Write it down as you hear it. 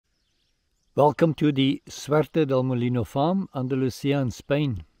Welcome to the Suerte del Molino farm, Andalusia in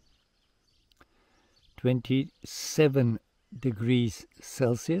Spain. 27 degrees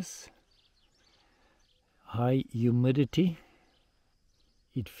Celsius, high humidity.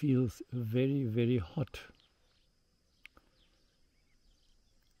 It feels very, very hot.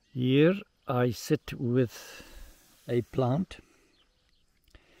 Here I sit with a plant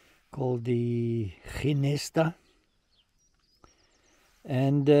called the Genista,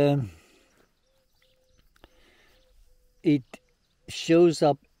 and it shows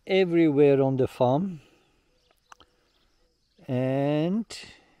up everywhere on the farm, and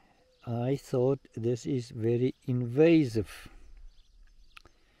I thought this is very invasive.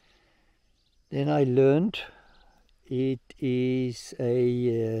 Then I learned it is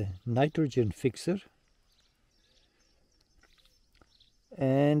a nitrogen fixer,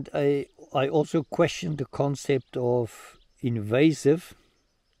 and I also questioned the concept of invasive.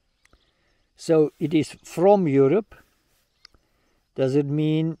 So it is from Europe. Does it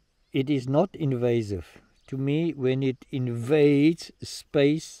mean it is not invasive? To me, when it invades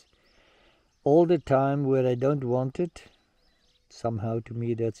space all the time where I don't want it, somehow to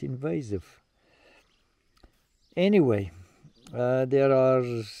me that's invasive. Anyway, there are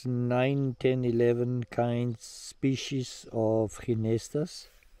 9, 10, 11 kinds, species of Genistas.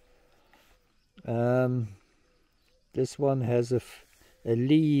 This one has a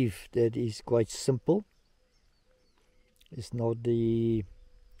leaf that is quite simple. It's not the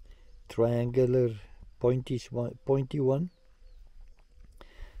triangular pointy one.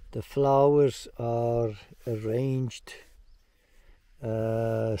 The flowers are arranged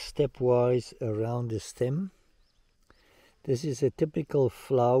stepwise around the stem. This is a typical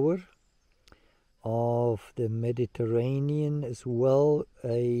flower of the Mediterranean as well.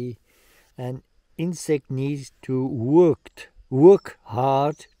 An insect needs to work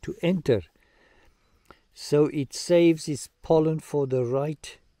hard to enter. So it saves its pollen for the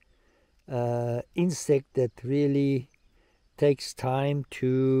right insect that really takes time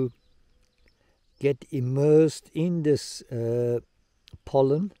to get immersed in this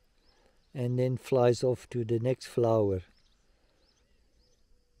pollen and then flies off to the next flower.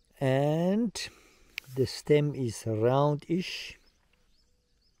 And the stem is roundish,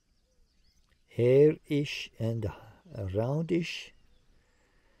 hairish and roundish.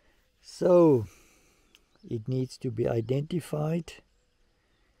 So it needs to be identified.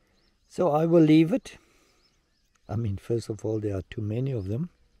 So I will leave it. I mean, first of all, there are too many of them.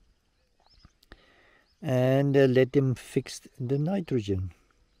 And let them fix the nitrogen.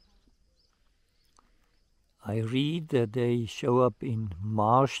 I read that they show up in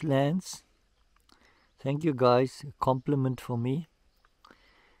marshlands. Thank you guys, a compliment for me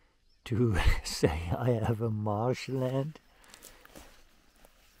to say I have a marshland.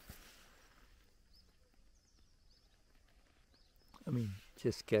 I mean,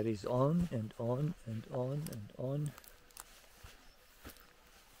 just carries on and on and on and on.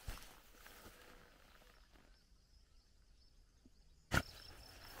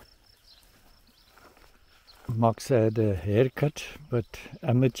 Max had a haircut, but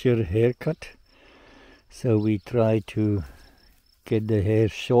amateur haircut. So we try to get the hair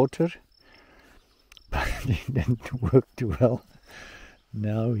shorter, but it didn't work too well.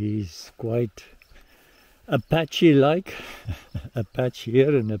 Now he's quite Apache-like, a patch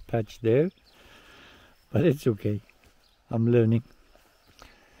here and a patch there, but it's okay. I'm learning.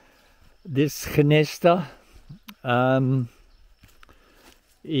 This Genista,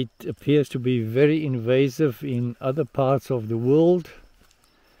 it appears to be very invasive in other parts of the world,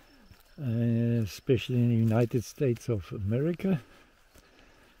 especially in the United States of America.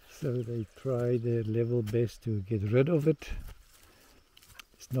 So they try their level best to get rid of it.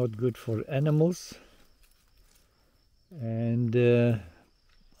 It's not good for animals. And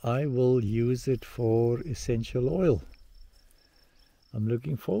I will use it for essential oil. I'm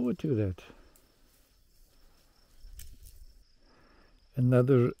looking forward to that.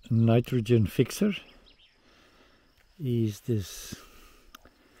 Another nitrogen fixer is this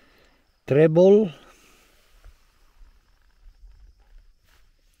treble.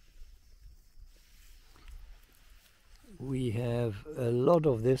 We have a lot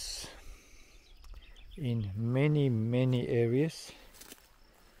of this in many areas.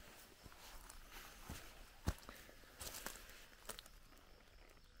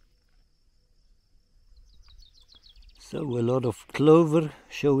 So a lot of clover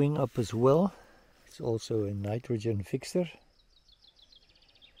showing up as well. It's also a nitrogen fixer.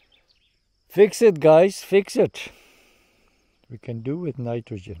 Fix it, guys, fix it. We can do with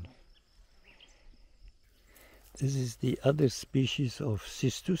nitrogen. This is the other species of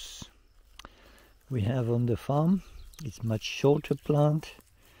cistus. we have on the farm. It's much shorter plant,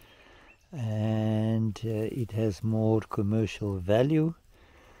 and it has more commercial value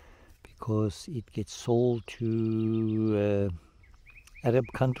because it gets sold to Arab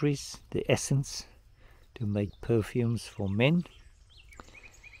countries, the essence, to make perfumes for men.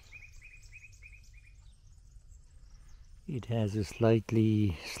 It has a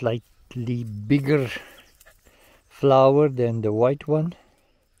slightly bigger flower than the white one.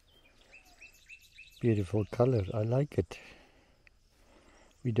 Beautiful color, I like it.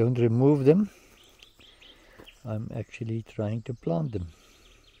 We don't remove them. I'm actually trying to plant them.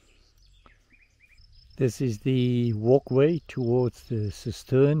 This is the walkway towards the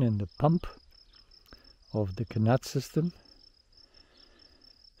cistern and the pump of the canal system.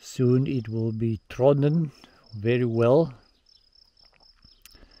 Soon it will be trodden very well.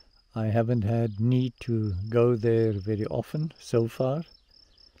 I haven't had need to go there very often so far,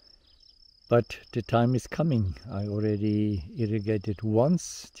 but the time is coming. I already irrigated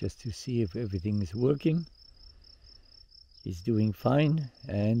once just to see if everything is working. It's doing fine,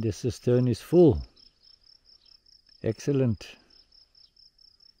 and the cistern is full. Excellent.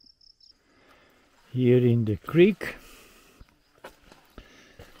 Here in the creek,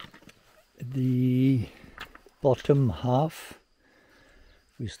 the bottom half,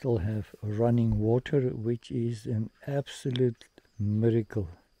 we still have running water, which is an absolute miracle.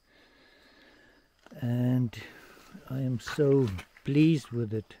 And I am so pleased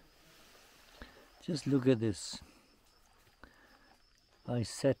with it. Just look at this. I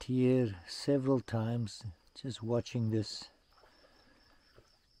sat here several times just watching this.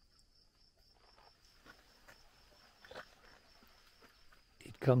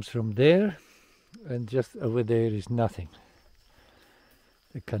 It comes from there, and just over there is nothing.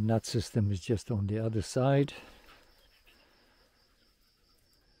 The canal system is just on the other side.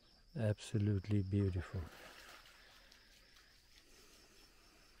 Absolutely beautiful.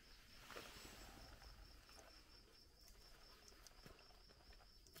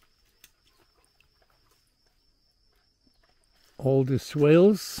 All the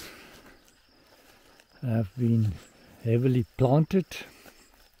swales have been heavily planted,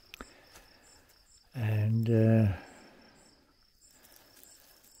 and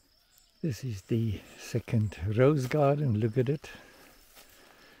this is the second rose garden. Look at it.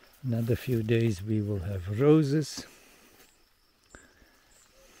 Another few days we will have roses.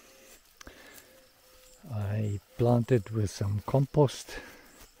 I planted with some compost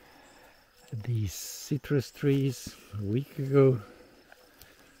these citrus trees a week ago,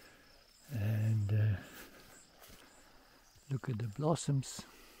 and look at the blossoms.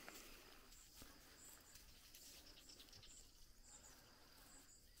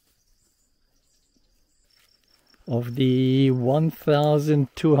 Of the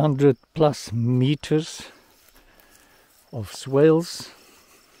 1,200 plus meters of swales,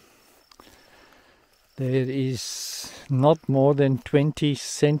 there is not more than 20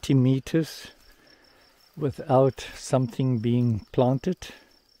 centimeters without something being planted,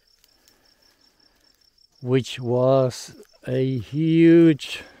 which was a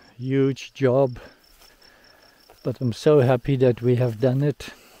huge job, but I'm so happy that we have done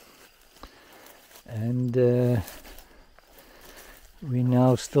it. And we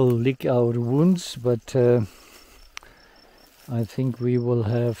now still lick our wounds, but I think we will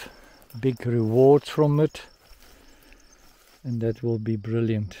have big rewards from it, and that will be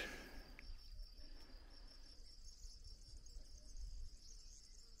brilliant.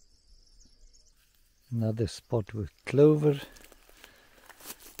 Another spot with clover.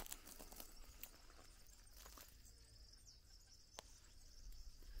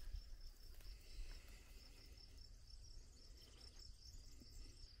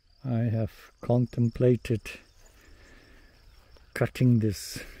 I have contemplated cutting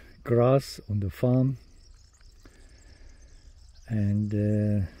this grass on the farm, and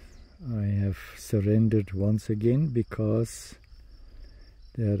I have surrendered once again because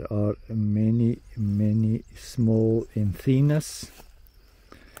there are many small anthenas,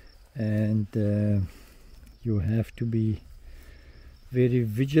 and you have to be very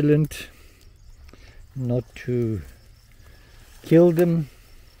vigilant not to kill them.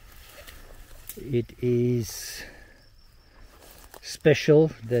 It is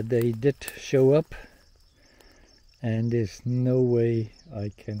special that they did show up, and there's no way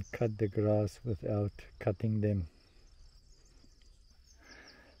I can cut the grass without cutting them.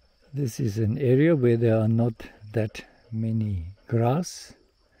 This is an area where there are not that many grass,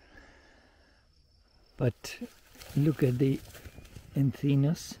 but look at the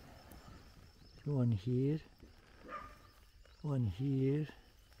anthenas. One here,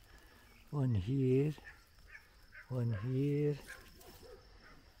 one here, one here,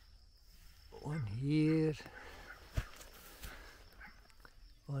 one here,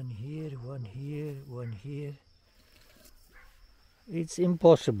 one here, one here, one here. It's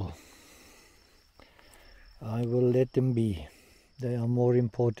impossible. I will let them be. They are more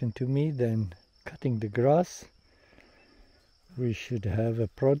important to me than cutting the grass. We should have a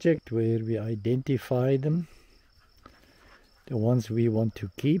project where we identify them, the ones we want to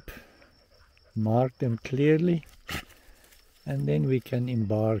keep, mark them clearly, and then we can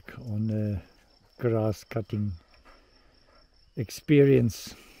embark on a grass cutting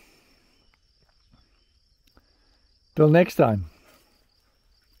experience. Till next time,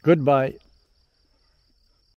 goodbye.